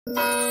En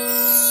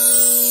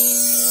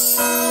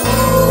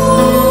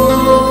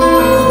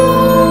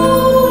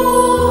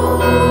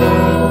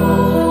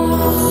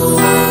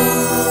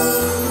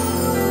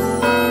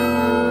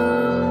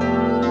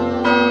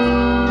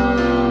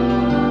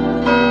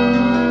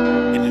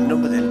el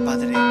nombre del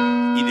Padre,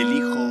 y del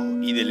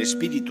Hijo, y del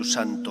Espíritu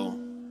Santo,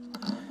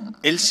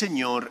 el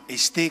Señor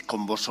esté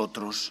con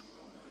vosotros.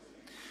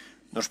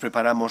 Nos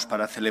preparamos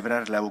para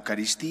celebrar la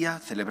Eucaristía.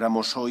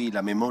 Celebramos hoy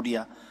la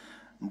memoria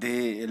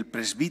del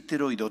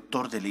presbítero y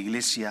doctor de la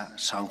Iglesia,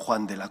 San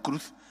Juan de la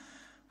Cruz.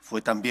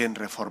 Fue también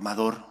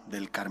reformador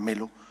del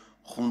Carmelo,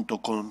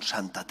 junto con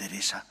Santa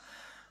Teresa.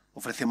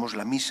 Ofrecemos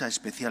la misa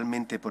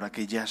especialmente por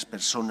aquellas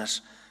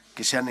personas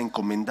que se han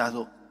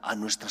encomendado a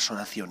nuestras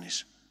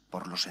oraciones,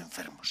 por los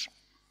enfermos.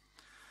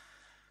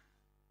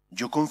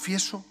 Yo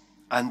confieso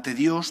ante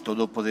Dios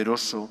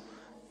Todopoderoso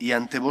y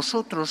ante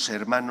vosotros,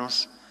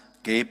 hermanos,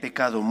 que he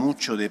pecado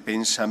mucho de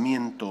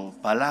pensamiento,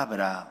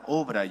 palabra,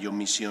 obra y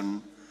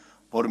omisión,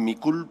 por mi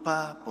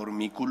culpa, por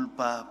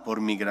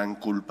mi gran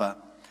culpa.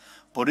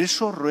 Por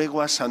eso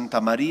ruego a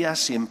Santa María,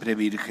 siempre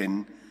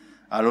Virgen,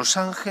 a los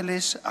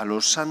ángeles, a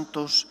los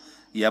santos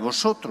y a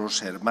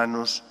vosotros,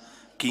 hermanos,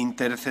 que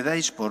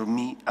intercedáis por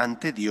mí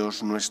ante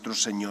Dios nuestro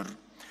Señor.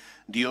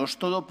 Dios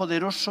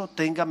Todopoderoso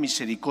tenga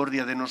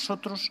misericordia de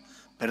nosotros,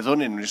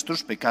 perdone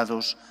nuestros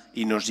pecados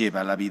y nos lleve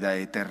a la vida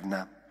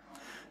eterna.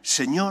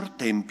 Señor,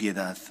 ten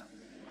piedad.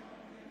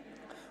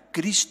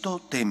 Cristo,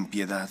 ten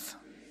piedad.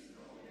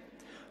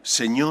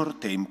 Señor,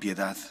 ten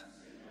piedad.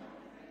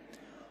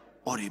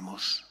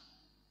 Oremos.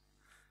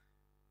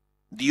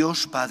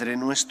 Dios Padre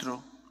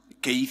nuestro,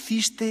 que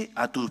hiciste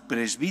a tu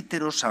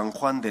presbítero San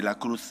Juan de la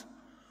Cruz,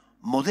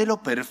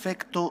 modelo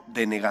perfecto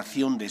de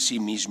negación de sí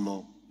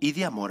mismo y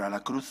de amor a la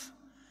cruz,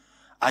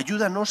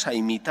 ayúdanos a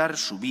imitar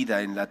su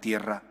vida en la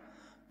tierra,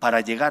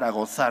 para llegar a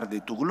gozar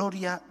de tu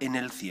gloria en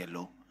el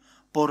cielo.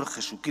 Por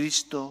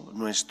Jesucristo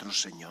nuestro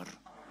Señor.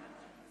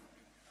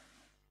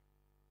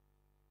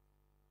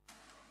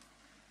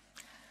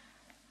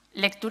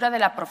 Lectura de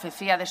la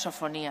profecía de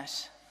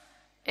Sofonías.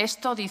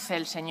 Esto dice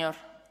el Señor: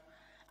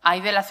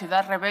 ay de la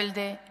ciudad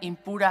rebelde,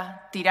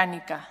 impura,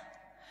 tiránica.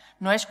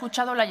 No ha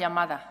escuchado la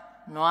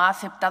llamada, no ha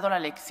aceptado la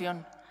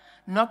lección,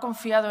 no ha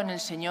confiado en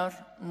el Señor,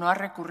 no ha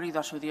recurrido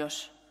a su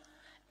Dios.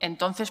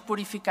 Entonces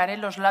purificaré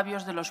los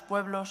labios de los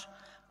pueblos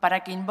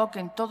para que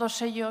invoquen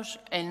todos ellos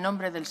el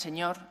nombre del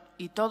Señor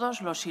y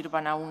todos lo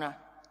sirvan a una.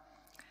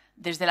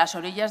 Desde las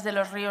orillas de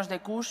los ríos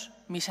de Cus,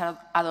 mis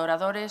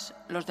adoradores,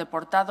 los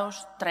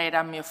deportados,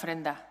 traerán mi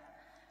ofrenda.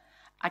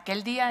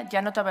 Aquel día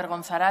ya no te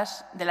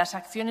avergonzarás de las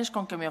acciones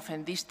con que me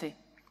ofendiste,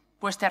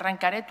 pues te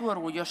arrancaré tu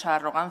orgullosa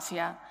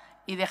arrogancia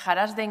y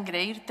dejarás de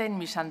engreírte en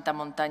mi santa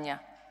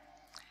montaña.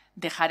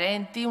 Dejaré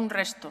en ti un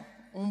resto,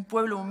 un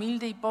pueblo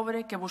humilde y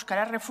pobre que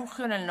buscará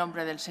refugio en el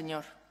nombre del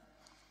Señor.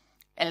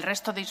 El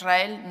resto de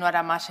Israel no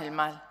hará más el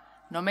mal,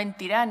 no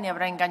mentirá ni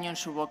habrá engaño en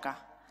su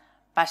boca.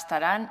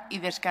 Pastarán y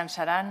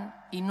descansarán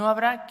y no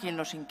habrá quien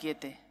los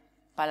inquiete.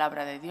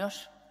 Palabra de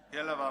Dios. Te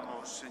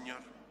alabamos,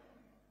 Señor.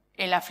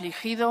 El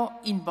afligido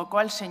invocó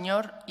al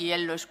Señor y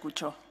Él lo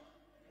escuchó.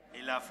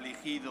 El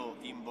afligido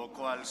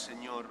invocó al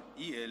Señor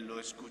y Él lo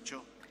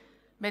escuchó.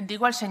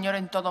 Bendigo al Señor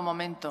en todo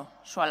momento,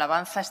 su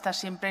alabanza está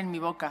siempre en mi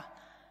boca.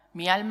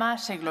 Mi alma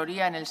se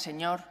gloría en el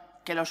Señor,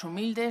 que los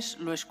humildes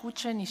lo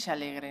escuchen y se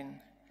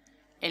alegren.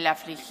 El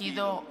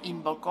afligido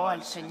invocó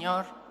al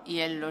Señor y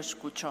Él lo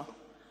escuchó.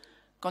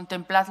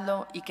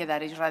 Contempladlo y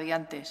quedaréis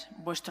radiantes,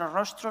 vuestro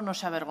rostro no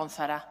se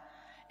avergonzará.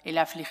 El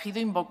afligido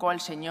invocó al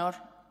Señor,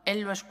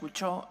 Él lo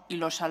escuchó y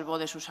lo salvó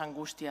de sus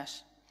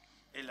angustias.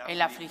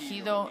 El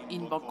afligido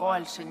invocó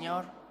al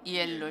Señor y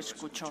Él lo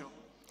escuchó.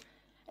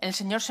 El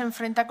Señor se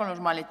enfrenta con los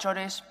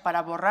malhechores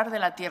para borrar de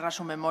la tierra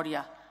su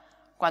memoria.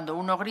 Cuando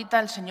uno grita,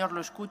 el Señor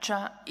lo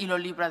escucha y lo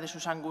libra de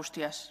sus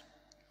angustias.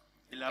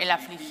 El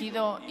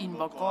afligido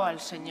invocó al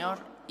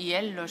Señor y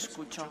Él lo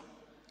escuchó.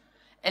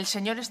 El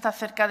Señor está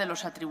cerca de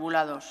los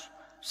atribulados,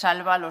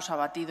 salva a los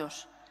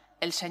abatidos.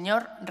 El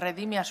Señor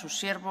redime a sus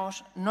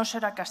siervos, no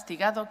será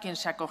castigado quien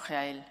se acoge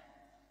a Él.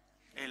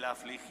 El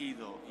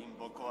afligido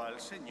invocó al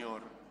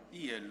Señor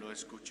y Él lo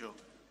escuchó.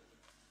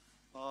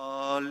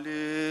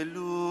 Aleluya.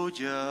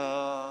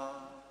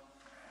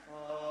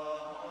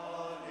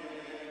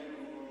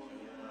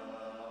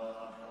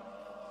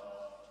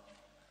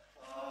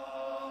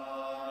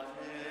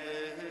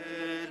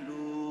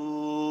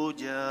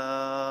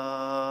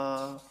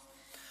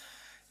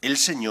 El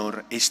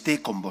Señor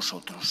esté con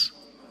vosotros.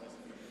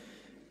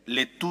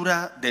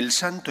 Lectura del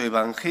Santo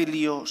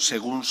Evangelio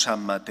según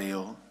San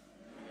Mateo.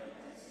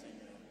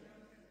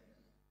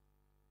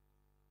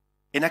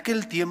 En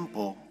aquel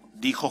tiempo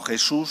dijo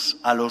Jesús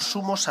a los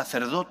sumos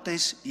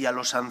sacerdotes y a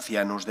los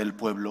ancianos del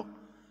pueblo: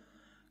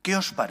 ¿qué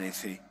os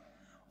parece?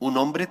 Un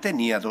hombre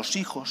tenía 2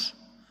 hijos.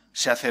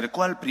 Se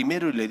acercó al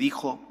primero y le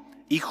dijo: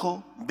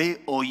 Hijo,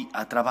 ve hoy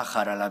a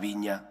trabajar a la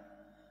viña.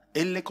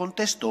 Él le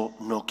contestó: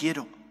 no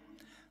quiero.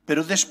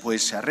 Pero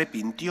después se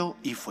arrepintió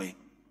y fue.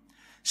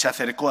 Se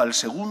acercó al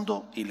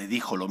segundo y le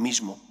dijo lo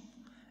mismo.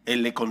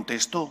 Él le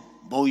contestó: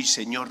 voy,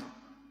 Señor,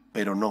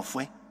 pero no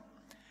fue.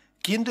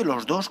 ¿Quién de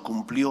los dos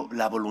cumplió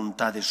la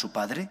voluntad de su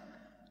padre?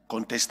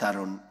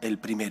 Contestaron: el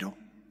primero.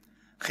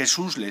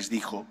 Jesús les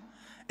dijo: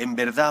 en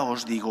verdad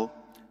os digo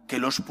que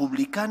los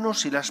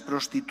publicanos y las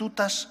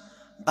prostitutas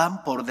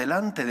van por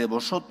delante de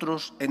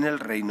vosotros en el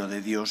reino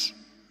de Dios,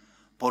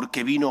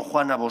 porque vino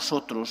Juan a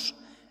vosotros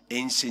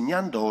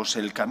enseñándoos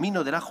el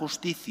camino de la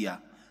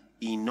justicia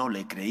y no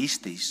le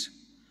creísteis.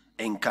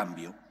 En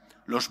cambio,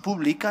 los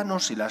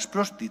publicanos y las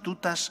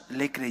prostitutas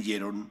le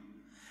creyeron.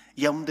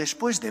 Y aun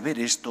después de ver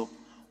esto,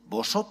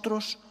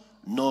 vosotros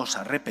no os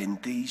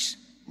arrepentéis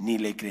ni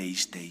le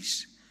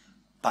creísteis.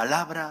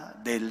 Palabra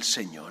del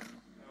Señor.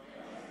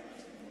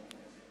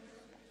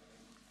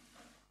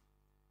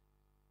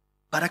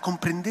 Para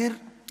comprender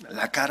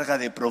la carga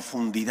de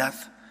profundidad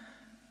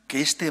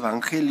que este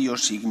Evangelio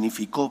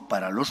significó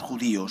para los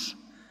judíos,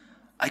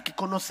 hay que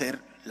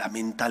conocer la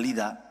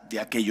mentalidad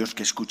de aquellos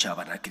que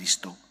escuchaban a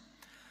Cristo.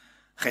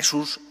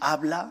 Jesús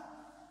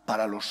habla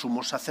para los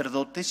sumos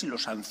sacerdotes y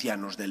los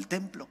ancianos del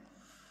templo.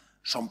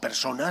 Son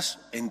personas,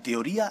 en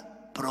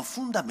teoría,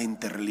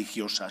 profundamente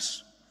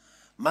religiosas.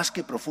 Más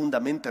que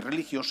profundamente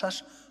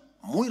religiosas,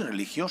 muy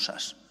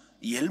religiosas.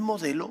 Y el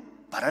modelo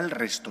para el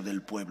resto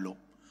del pueblo.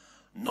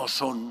 No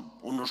son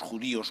unos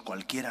judíos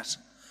cualquiera,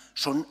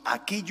 son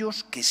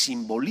aquellos que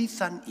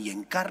simbolizan y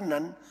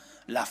encarnan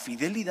la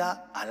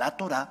fidelidad a la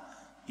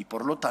Torá y,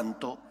 por lo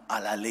tanto,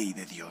 a la ley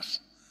de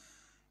Dios.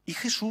 Y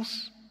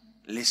Jesús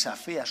les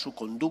afea su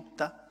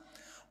conducta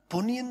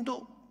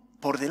poniendo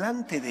por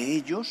delante de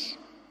ellos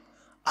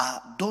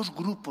a dos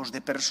grupos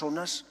de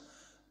personas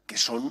que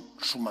son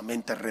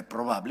sumamente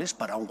reprobables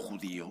para un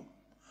judío.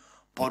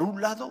 Por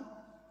un lado,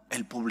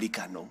 el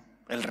publicano,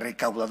 el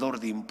recaudador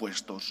de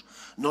impuestos.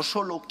 No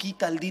solo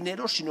quita el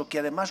dinero, sino que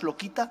además lo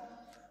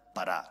quita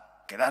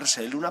para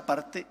quedarse él una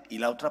parte y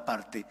la otra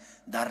parte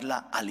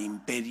darla al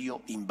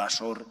imperio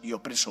invasor y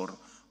opresor,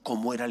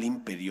 como era el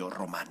imperio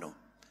romano.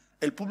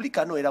 El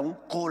publicano era un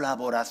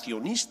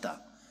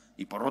colaboracionista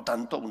y, por lo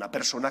tanto, una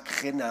persona que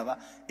generaba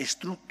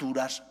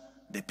estructuras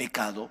de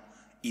pecado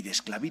y de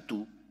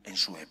esclavitud en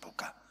su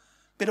época.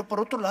 Pero por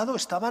otro lado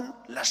estaban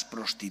las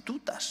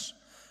prostitutas,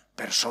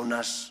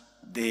 personas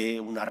de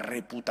una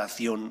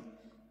reputación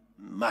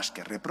más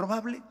que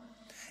reprobable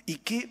y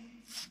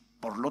que,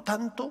 por lo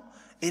tanto,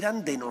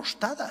 eran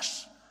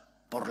denostadas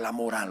por la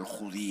moral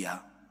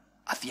judía.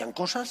 Hacían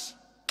cosas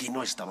que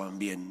no estaban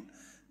bien,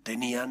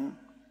 tenían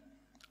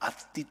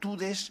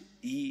actitudes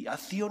y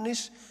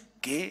acciones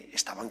que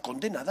estaban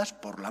condenadas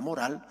por la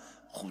moral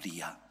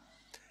judía.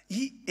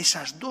 Y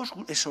esos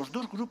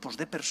dos grupos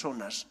de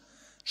personas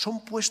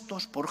son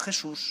puestos por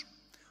Jesús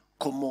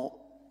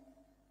como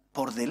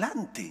por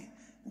delante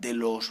de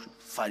los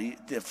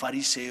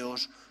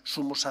fariseos,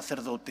 sumos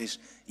sacerdotes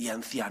y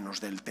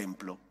ancianos del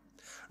templo.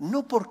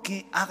 No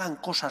porque hagan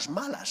cosas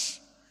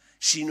malas,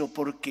 sino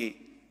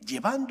porque,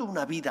 llevando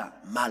una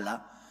vida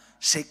mala,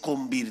 se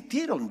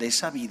convirtieron de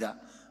esa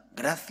vida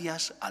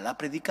gracias a la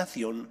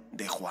predicación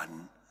de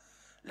Juan.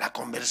 La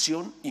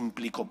conversión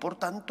implicó, por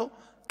tanto,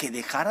 que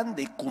dejaran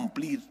de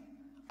cumplir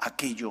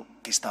aquello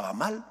que estaba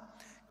mal,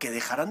 que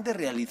dejaran de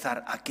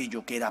realizar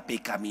aquello que era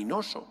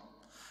pecaminoso.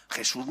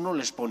 Jesús no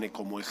les pone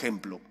como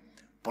ejemplo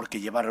porque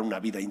llevaran una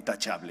vida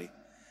intachable,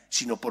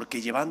 sino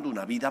porque llevando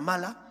una vida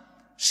mala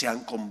se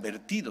han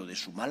convertido de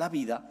su mala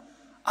vida,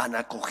 han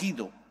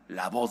acogido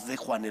la voz de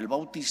Juan el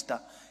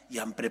Bautista y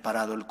han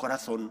preparado el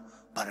corazón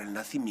para el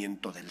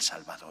nacimiento del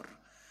Salvador.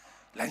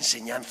 La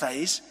enseñanza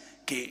es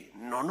que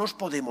no nos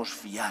podemos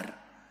fiar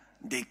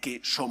de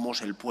que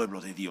somos el pueblo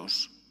de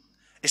Dios.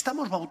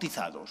 ¿Estamos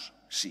bautizados?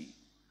 Sí.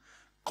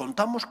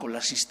 Contamos con la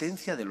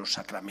asistencia de los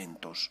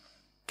sacramentos.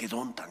 ¡Qué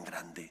don tan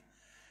grande!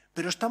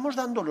 Pero ¿estamos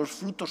dando los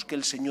frutos que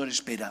el Señor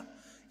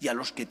espera y a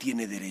los que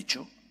tiene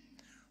derecho?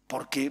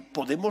 Porque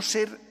podemos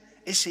ser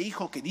ese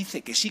hijo que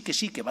dice que sí,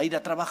 que va a ir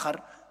a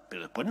trabajar,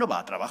 pero después no va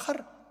a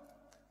trabajar.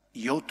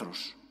 Y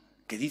otros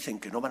que dicen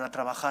que no van a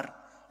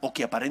trabajar o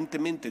que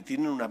aparentemente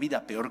tienen una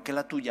vida peor que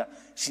la tuya,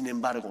 sin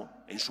embargo,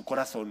 en su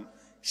corazón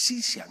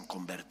sí se han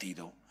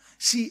convertido,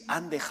 sí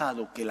han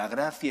dejado que la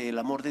gracia y el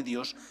amor de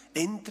Dios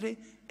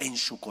entre en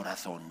su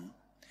corazón.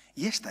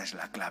 Y esta es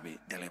la clave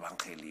del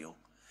Evangelio.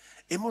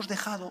 ¿Hemos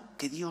dejado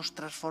que Dios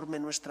transforme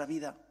nuestra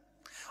vida?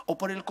 ¿O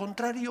por el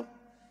contrario,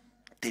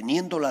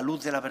 teniendo la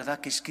luz de la verdad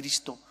que es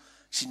Cristo,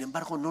 sin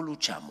embargo no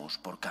luchamos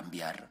por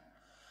cambiar?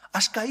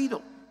 ¿Has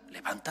caído?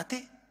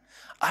 Levántate.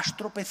 ¿Has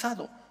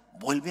tropezado?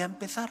 Vuelve a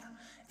empezar.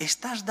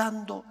 ¿Estás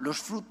dando los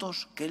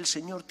frutos que el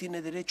Señor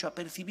tiene derecho a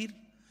percibir?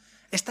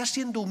 ¿Estás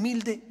siendo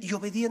humilde y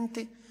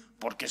obediente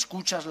porque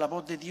escuchas la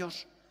voz de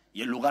Dios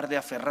y en lugar de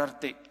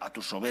aferrarte a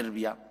tu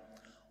soberbia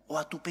o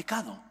a tu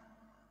pecado,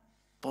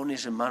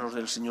 pones en manos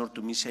del Señor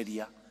tu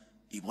miseria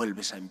y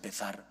vuelves a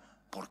empezar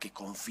porque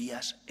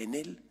confías en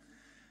Él?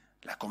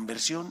 La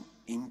conversión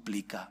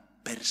implica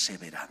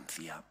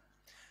perseverancia,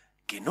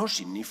 que no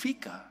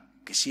significa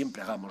que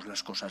siempre hagamos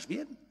las cosas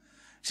bien.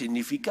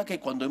 Significa que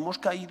cuando hemos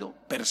caído,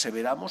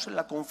 perseveramos en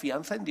la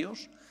confianza en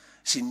Dios.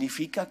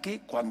 Significa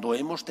que cuando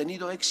hemos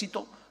tenido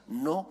éxito,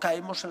 no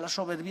caemos en la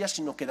soberbia,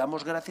 sino que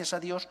damos gracias a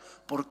Dios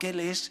porque Él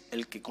es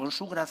el que con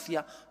su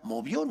gracia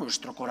movió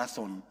nuestro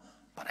corazón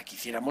para que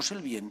hiciéramos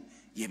el bien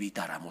y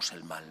evitáramos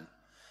el mal.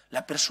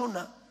 La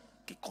persona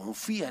que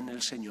confía en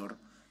el Señor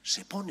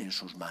se pone en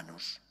sus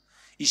manos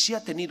y si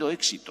ha tenido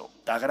éxito,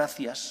 da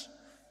gracias,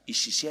 y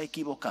si se ha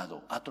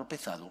equivocado, ha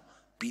tropezado,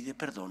 pide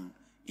perdón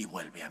y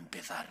vuelve a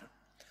empezar.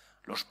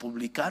 Los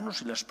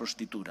publicanos y las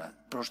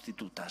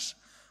prostitutas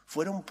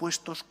fueron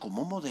puestos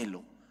como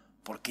modelo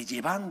porque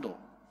llevando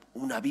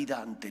una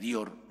vida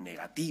anterior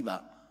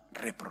negativa,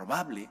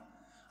 reprobable,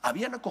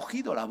 habían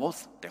acogido la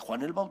voz de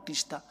Juan el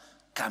Bautista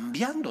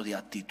cambiando de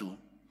actitud.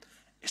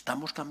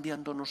 ¿Estamos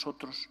cambiando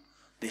nosotros?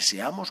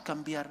 ¿Deseamos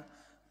cambiar?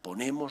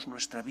 ¿Ponemos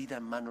nuestra vida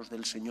en manos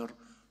del Señor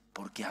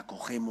porque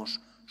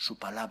acogemos su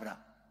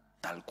palabra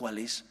tal cual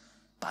es,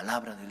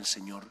 palabra del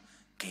Señor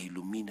que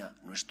ilumina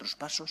nuestros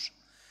pasos?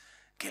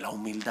 Que la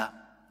humildad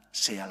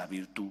sea la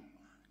virtud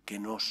que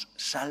nos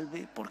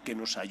salve porque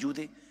nos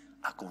ayude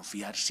a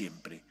confiar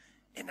siempre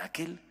en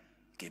aquel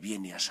que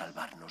viene a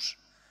salvarnos,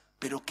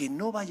 pero que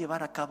no va a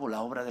llevar a cabo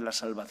la obra de la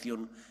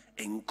salvación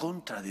en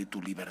contra de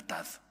tu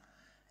libertad.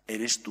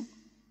 Eres tú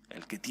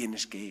el que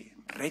tienes que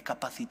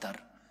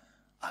recapacitar,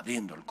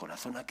 abriendo el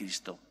corazón a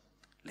Cristo,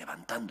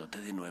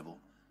 levantándote de nuevo,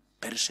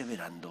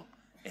 perseverando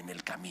en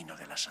el camino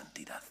de la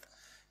santidad.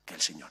 Que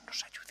el Señor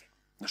nos ayude.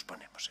 Nos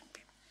ponemos en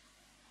pie.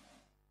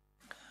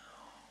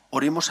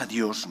 Oremos a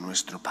Dios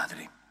nuestro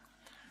Padre.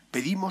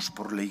 Pedimos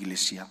por la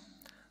Iglesia,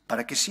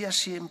 para que sea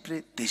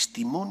siempre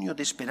testimonio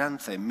de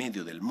esperanza en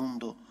medio del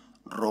mundo,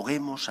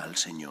 roguemos al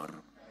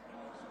Señor.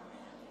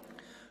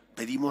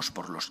 Pedimos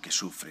por los que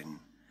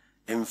sufren,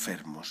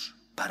 enfermos,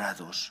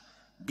 parados,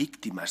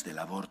 víctimas del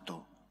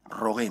aborto,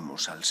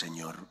 roguemos al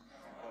Señor.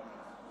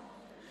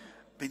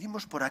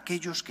 Pedimos por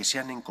aquellos que se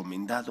han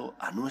encomendado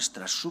a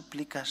nuestras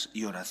súplicas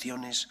y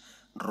oraciones,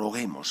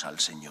 roguemos al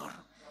Señor.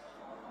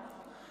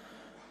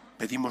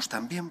 Pedimos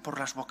también por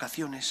las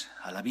vocaciones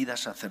a la vida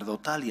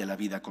sacerdotal y a la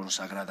vida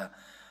consagrada,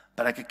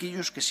 para que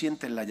aquellos que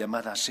sienten la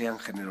llamada sean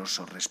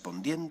generosos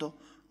respondiendo,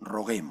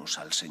 roguemos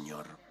al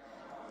Señor.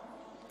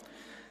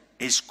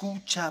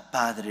 Escucha,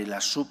 Padre,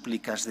 las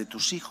súplicas de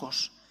tus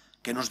hijos,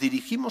 que nos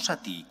dirigimos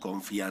a ti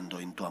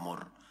confiando en tu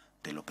amor.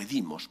 Te lo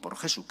pedimos por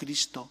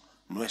Jesucristo,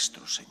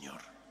 nuestro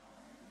Señor.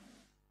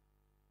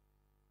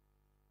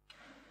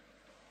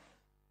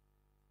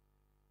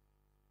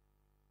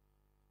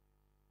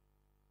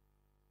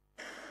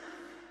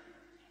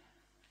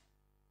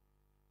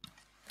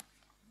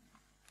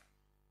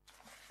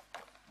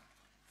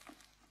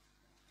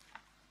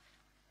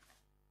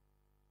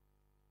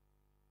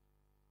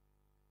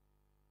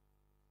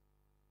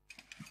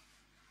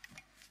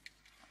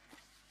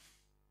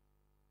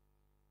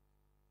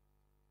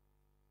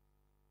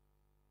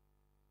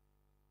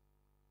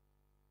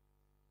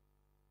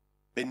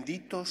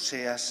 Bendito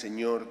seas,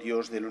 Señor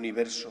Dios del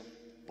universo,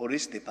 por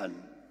este pan,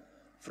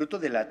 fruto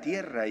de la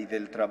tierra y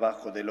del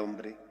trabajo del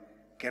hombre,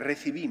 que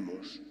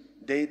recibimos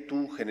de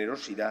tu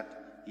generosidad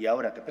y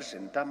ahora te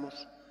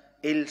presentamos.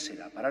 Él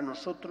será para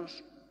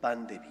nosotros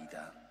pan de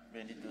vida.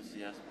 Bendito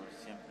seas por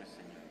siempre,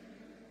 Señor.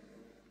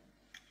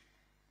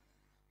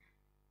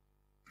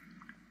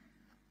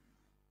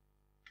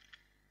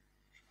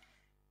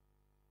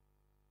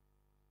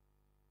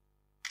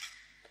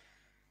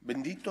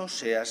 Bendito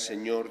seas,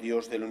 Señor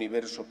Dios del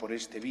universo, por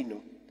este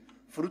vino,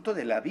 fruto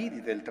de la vid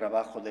y del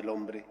trabajo del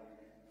hombre,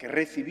 que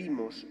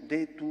recibimos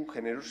de tu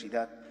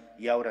generosidad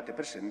y ahora te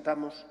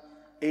presentamos.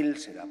 Él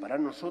será para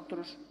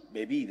nosotros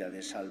bebida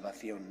de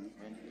salvación.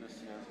 Bendito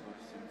seas por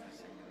siempre,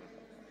 Señor.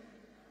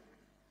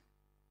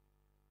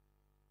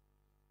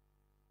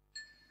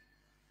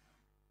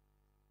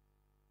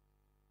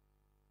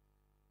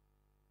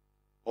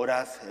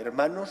 Orad,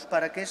 hermanos,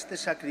 para que este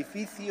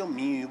sacrificio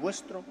mío y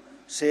vuestro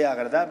sea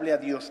agradable a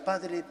Dios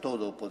Padre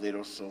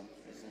Todopoderoso.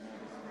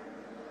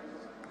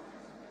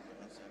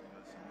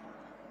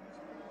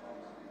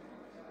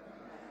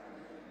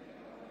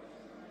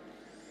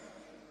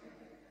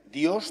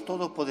 Dios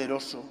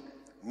Todopoderoso,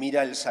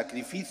 mira el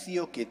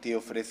sacrificio que te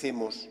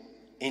ofrecemos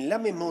en la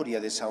memoria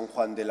de San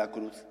Juan de la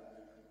Cruz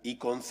y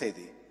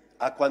concede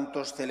a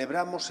cuantos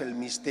celebramos el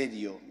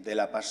misterio de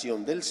la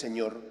pasión del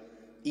Señor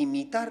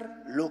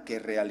imitar lo que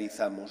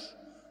realizamos.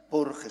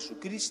 Por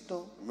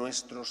Jesucristo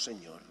nuestro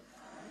Señor.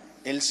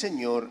 El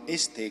Señor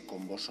esté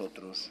con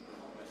vosotros.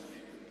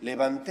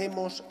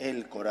 Levantemos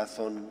el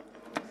corazón.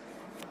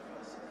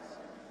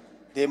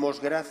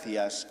 Demos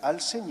gracias al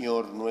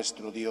Señor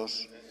nuestro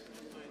Dios.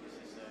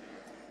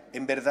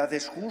 En verdad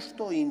es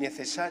justo y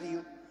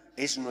necesario,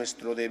 es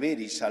nuestro deber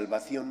y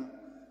salvación,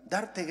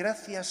 darte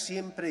gracias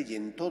siempre y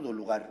en todo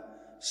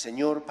lugar,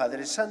 Señor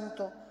Padre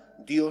Santo,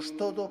 Dios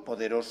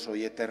Todopoderoso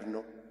y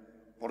Eterno,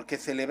 porque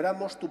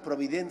celebramos tu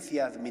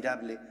providencia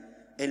admirable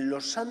en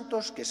los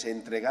santos que se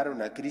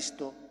entregaron a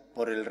Cristo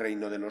por el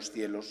reino de los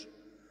cielos.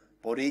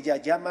 Por ella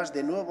llamas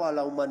de nuevo a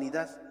la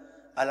humanidad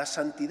a la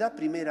santidad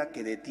primera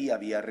que de ti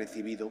había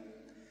recibido,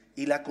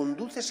 y la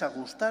conduces a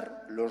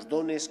gustar los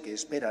dones que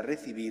espera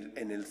recibir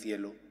en el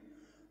cielo.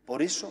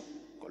 Por eso,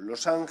 con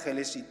los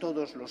ángeles y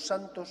todos los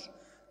santos,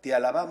 te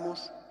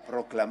alabamos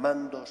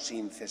proclamando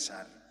sin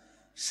cesar: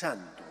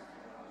 Santo,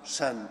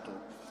 Santo,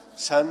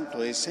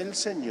 Santo es el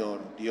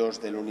Señor,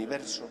 Dios del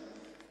universo.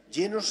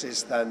 Llenos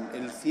están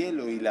el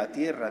cielo y la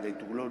tierra de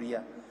tu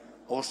gloria.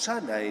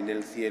 Hosana en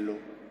el cielo.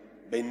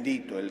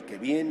 Bendito el que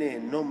viene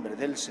en nombre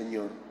del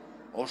Señor.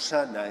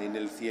 Hosana en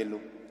el cielo.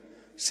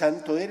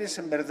 Santo eres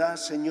en verdad,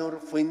 Señor,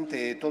 fuente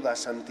de toda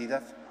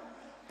santidad.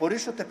 Por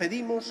eso te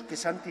pedimos que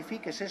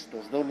santifiques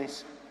estos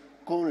dones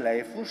con la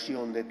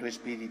efusión de tu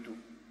Espíritu,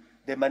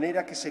 de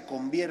manera que se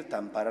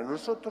conviertan para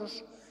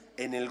nosotros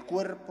en el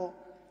cuerpo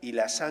y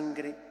la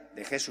sangre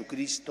de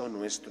Jesucristo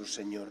nuestro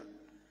Señor,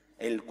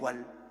 el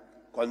cual,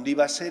 cuando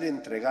iba a ser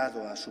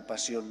entregado a su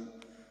pasión,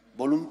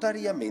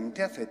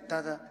 voluntariamente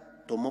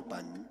aceptada, tomó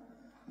pan,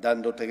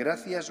 dándote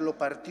gracias lo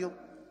partió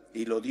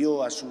y lo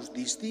dio a sus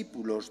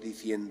discípulos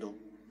diciendo: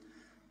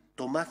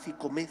 Tomad y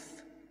comed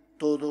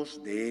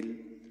todos de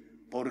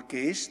él,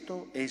 porque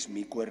esto es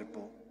mi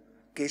cuerpo,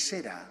 que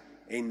será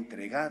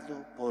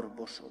entregado por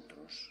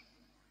vosotros.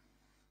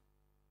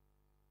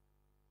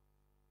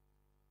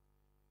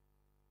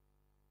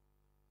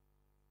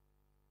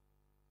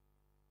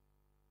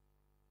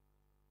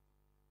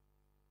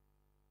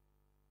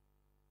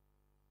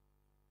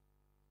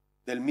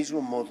 Del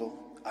mismo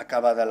modo,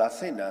 acabada la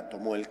cena,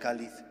 tomó el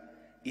cáliz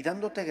y,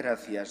 dándote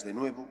gracias de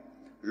nuevo,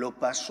 lo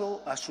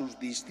pasó a sus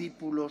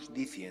discípulos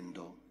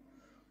diciendo: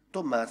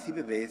 Tomad y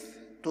bebed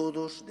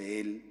todos de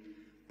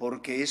él,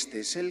 porque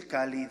este es el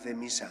cáliz de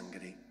mi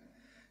sangre,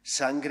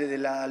 sangre de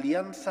la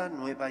alianza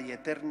nueva y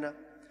eterna,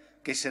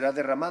 que será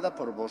derramada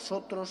por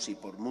vosotros y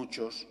por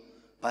muchos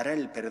para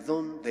el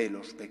perdón de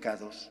los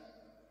pecados.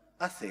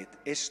 Haced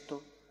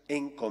esto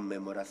en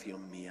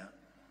conmemoración mía.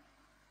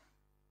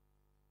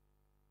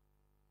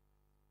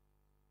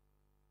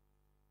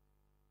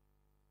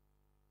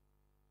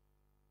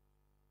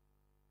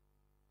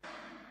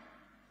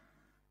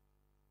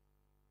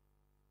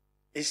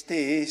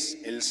 Este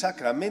es el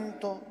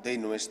sacramento de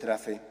nuestra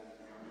fe.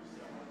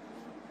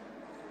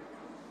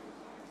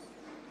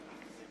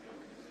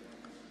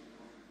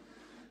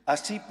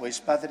 Así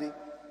pues, Padre,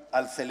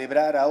 al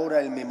celebrar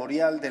ahora el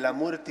memorial de la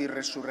muerte y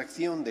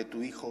resurrección de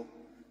tu Hijo,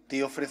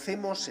 te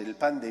ofrecemos el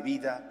pan de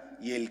vida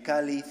y el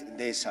cáliz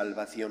de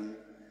salvación,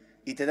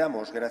 y te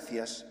damos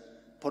gracias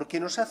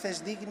porque nos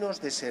haces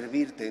dignos de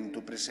servirte en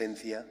tu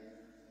presencia.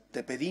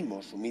 Te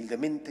pedimos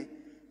humildemente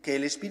que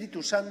el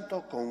Espíritu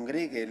Santo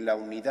congregue en la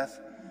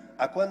unidad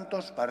a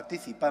cuantos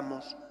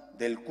participamos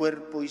del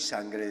cuerpo y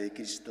sangre de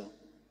Cristo.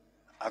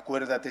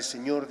 Acuérdate,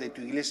 Señor, de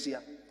tu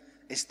Iglesia,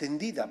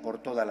 extendida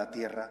por toda la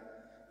tierra,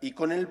 y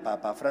con el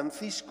Papa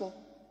Francisco,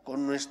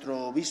 con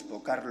nuestro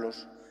obispo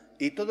Carlos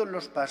y todos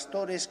los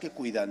pastores que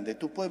cuidan de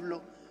tu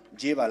pueblo,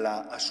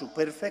 llévala a su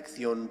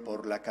perfección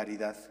por la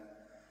caridad.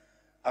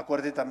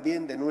 Acuerde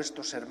también de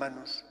nuestros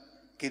hermanos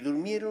que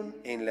durmieron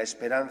en la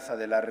esperanza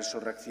de la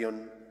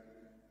resurrección,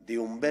 de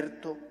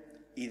Humberto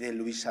y de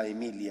Luisa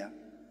Emilia,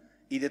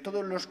 y de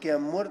todos los que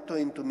han muerto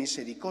en tu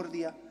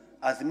misericordia,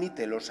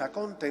 admítelos a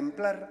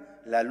contemplar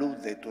la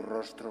luz de tu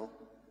rostro.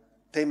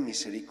 Ten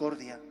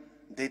misericordia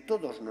de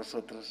todos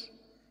nosotros,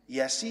 y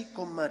así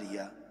con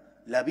María,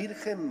 la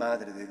Virgen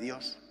Madre de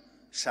Dios,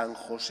 San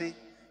José,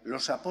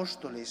 los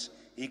apóstoles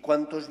y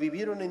cuantos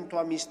vivieron en tu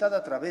amistad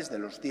a través de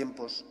los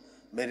tiempos,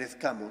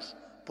 merezcamos,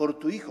 por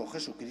tu Hijo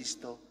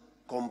Jesucristo,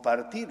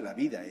 compartir la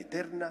vida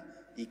eterna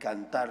y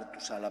cantar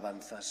tus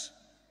alabanzas.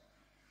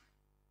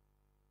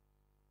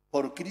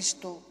 Por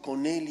Cristo,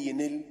 con Él y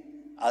en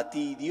Él, a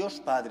ti,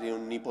 Dios Padre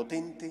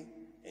Omnipotente,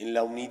 en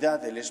la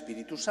unidad del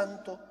Espíritu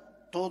Santo,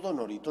 todo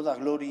honor y toda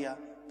gloria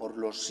por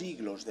los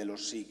siglos de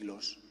los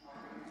siglos.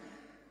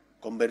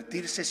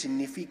 Convertirse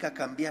significa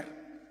cambiar,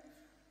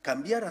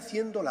 cambiar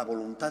haciendo la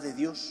voluntad de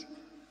Dios,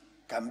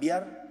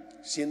 cambiar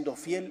siendo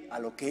fiel a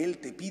lo que Él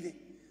te pide.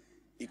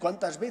 ¿Y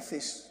cuántas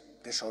veces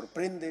te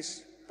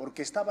sorprendes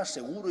porque estabas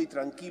seguro y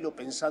tranquilo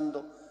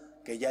pensando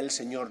que ya el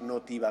Señor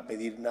no te iba a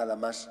pedir nada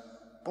más,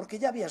 porque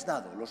ya habías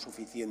dado lo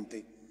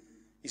suficiente?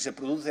 Y se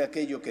produce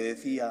aquello que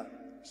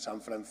decía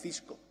San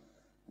Francisco: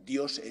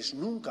 Dios es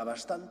nunca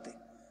bastante,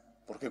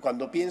 porque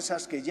cuando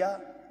piensas que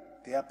ya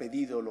te ha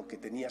pedido lo que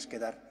tenías que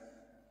dar,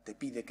 te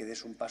pide que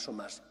des un paso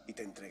más y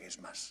te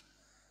entregues más.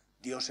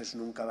 Dios es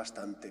nunca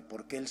bastante,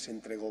 porque Él se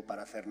entregó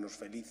para hacernos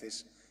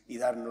felices y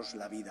darnos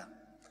la vida.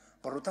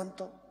 Por lo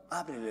tanto,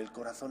 ábrele el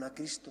corazón a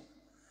Cristo,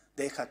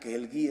 deja que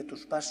Él guíe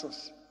tus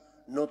pasos,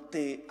 no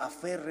te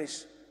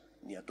aferres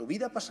ni a tu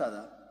vida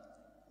pasada,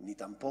 ni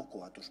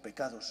tampoco a tus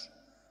pecados.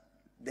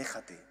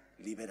 Déjate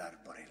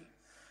liberar por Él.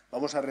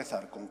 Vamos a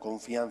rezar con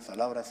confianza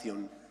la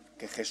oración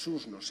que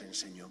Jesús nos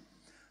enseñó.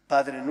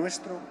 Padre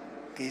nuestro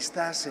que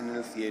estás en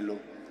el cielo,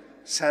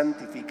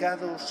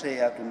 santificado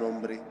sea tu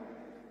nombre.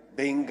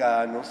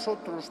 Venga a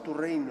nosotros tu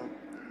reino.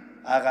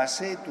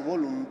 Hágase tu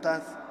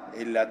voluntad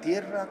en la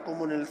tierra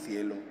como en el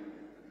cielo.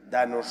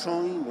 Danos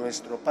hoy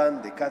nuestro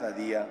pan de cada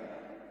día.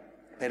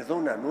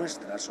 Perdona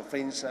nuestras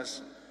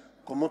ofensas,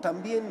 como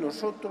también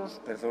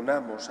nosotros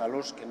perdonamos a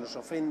los que nos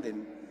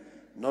ofenden.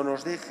 No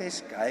nos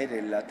dejes caer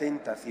en la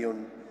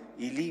tentación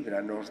y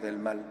líbranos del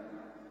mal.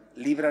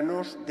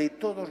 Líbranos de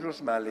todos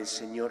los males,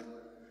 Señor,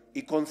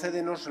 y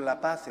concédenos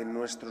la paz en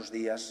nuestros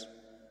días,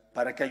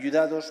 para que,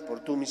 ayudados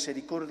por tu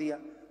misericordia,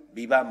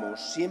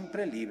 vivamos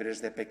siempre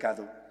libres de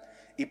pecado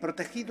y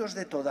protegidos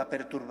de toda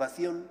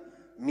perturbación,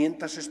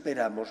 mientras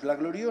esperamos la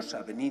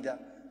gloriosa venida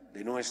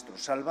de nuestro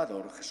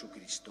Salvador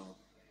Jesucristo.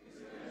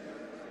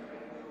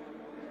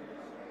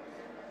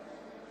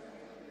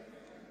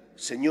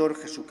 Señor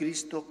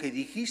Jesucristo, que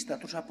dijiste a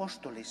tus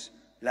apóstoles: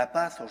 la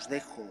paz os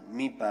dejo,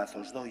 mi paz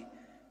os doy,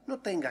 no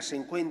tengas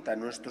en cuenta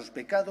nuestros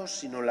pecados,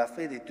 sino la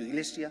fe de tu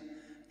Iglesia,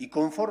 y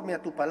conforme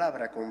a tu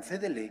palabra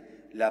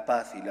concédele la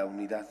paz y la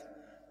unidad.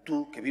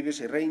 Tú, que vives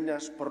y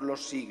reinas por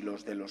los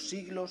siglos de los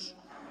siglos,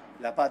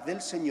 la paz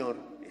del Señor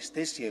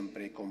esté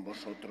siempre con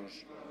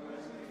vosotros.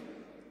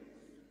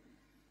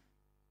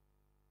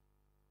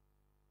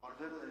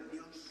 Cordero de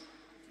Dios,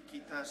 que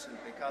quitas el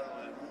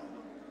pecado del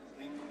mundo,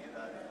 ten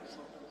piedad de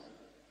nosotros.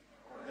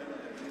 Cordero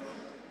de Dios,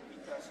 que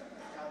quitas el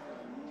pecado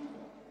del mundo,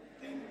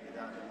 ten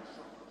piedad de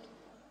nosotros.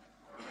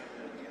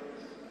 Cordero de Dios,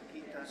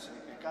 que quitas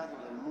el pecado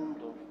del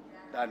mundo,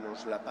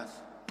 danos la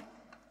paz.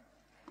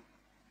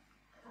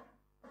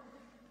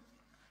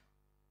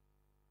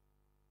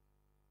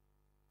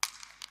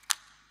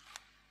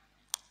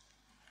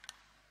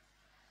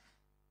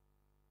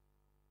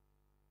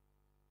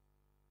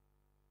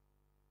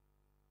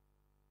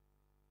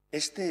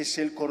 Este es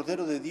el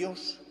Cordero de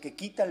Dios que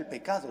quita el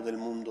pecado del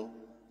mundo.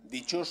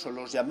 Dichosos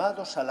los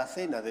llamados a la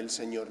cena del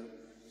Señor.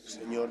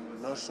 Señor,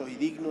 no soy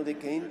digno de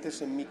que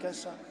entres en mi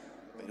casa,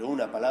 pero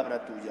una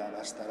palabra tuya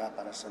bastará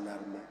para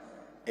sanarme.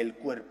 El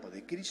cuerpo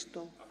de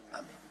Cristo.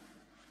 Amén.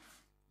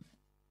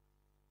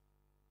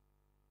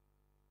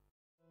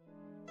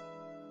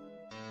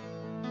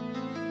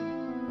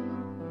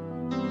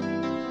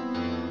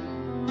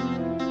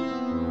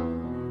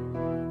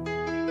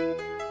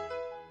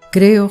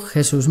 Creo,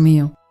 Jesús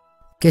mío,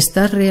 que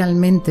estás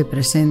realmente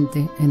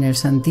presente en el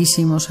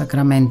Santísimo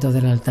Sacramento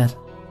del altar.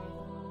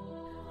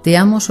 Te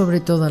amo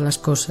sobre todas las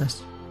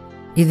cosas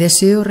y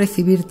deseo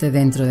recibirte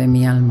dentro de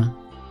mi alma,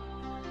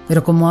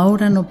 pero como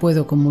ahora no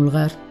puedo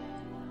comulgar,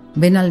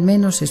 ven al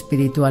menos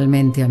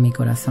espiritualmente a mi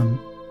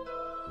corazón.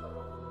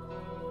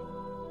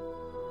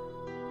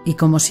 Y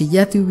como si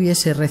ya te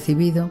hubiese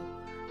recibido,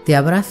 te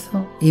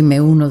abrazo y me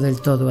uno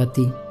del todo a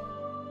ti.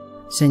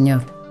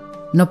 Señor,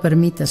 no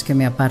permitas que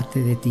me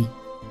aparte de ti.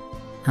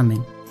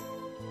 Amén.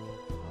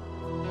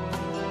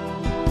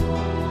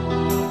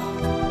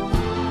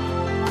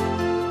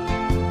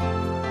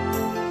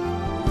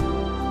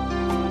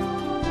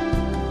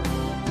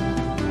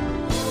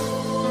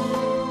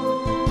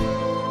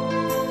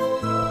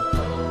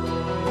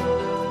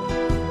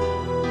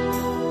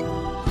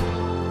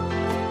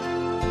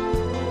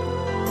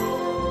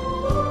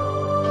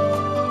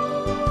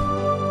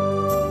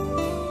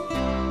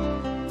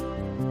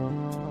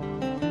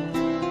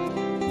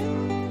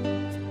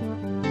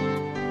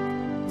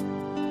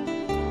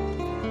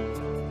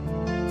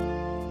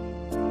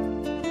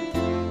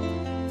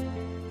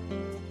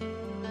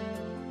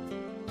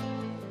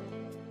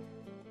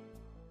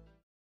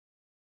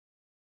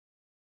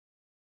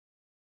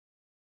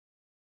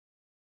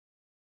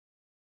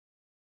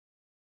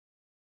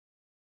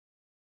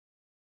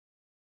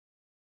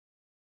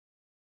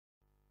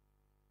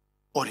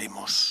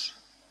 Oremos.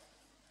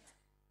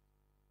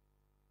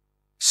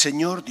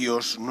 Señor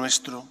Dios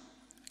nuestro,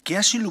 que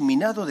has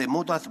iluminado de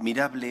modo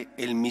admirable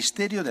el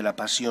misterio de la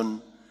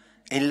pasión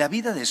en la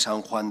vida de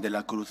San Juan de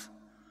la Cruz,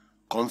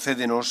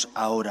 concédenos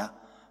ahora,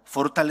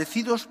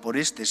 fortalecidos por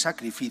este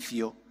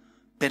sacrificio,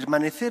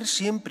 permanecer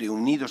siempre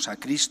unidos a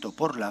Cristo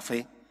por la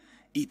fe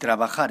y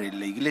trabajar en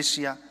la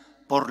Iglesia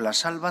por la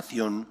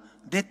salvación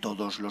de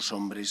todos los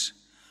hombres.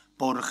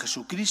 Por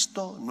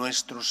Jesucristo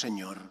nuestro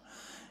Señor.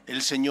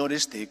 El Señor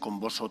esté con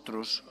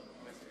vosotros,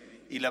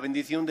 y la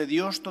bendición de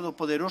Dios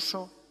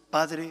Todopoderoso,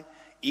 Padre,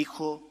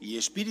 Hijo y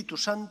Espíritu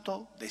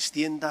Santo,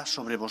 descienda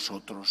sobre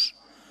vosotros.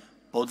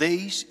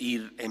 Podéis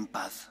ir en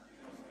paz.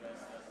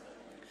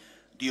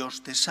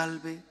 Dios te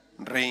salve,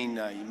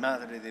 Reina y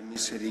Madre de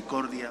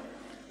misericordia,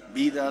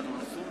 vida,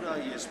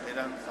 dulzura y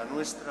esperanza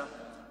nuestra.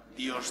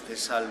 Dios te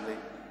salve.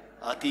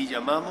 A ti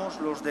llamamos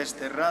los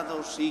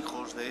desterrados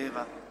hijos de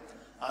Eva.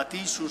 A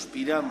ti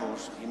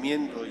suspiramos,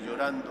 gimiendo y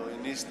llorando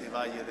en este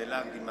valle de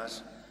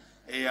lágrimas.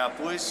 Ea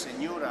pues,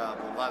 Señora,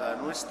 abogada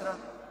nuestra,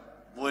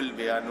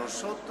 vuelve a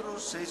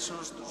nosotros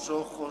esos tus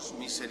ojos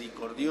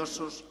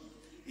misericordiosos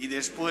y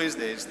después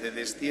de este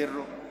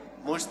destierro,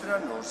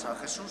 muéstranos a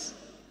Jesús,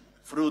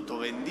 fruto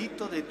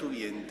bendito de tu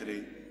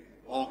vientre.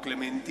 Oh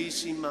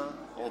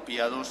clementísima, oh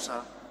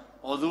piadosa,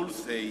 oh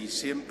dulce y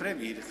siempre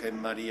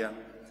Virgen María,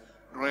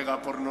 ruega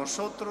por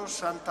nosotros,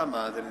 Santa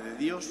Madre de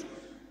Dios,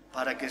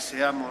 para que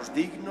seamos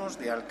dignos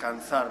de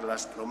alcanzar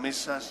las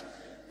promesas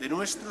de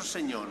nuestro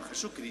Señor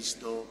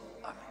Jesucristo.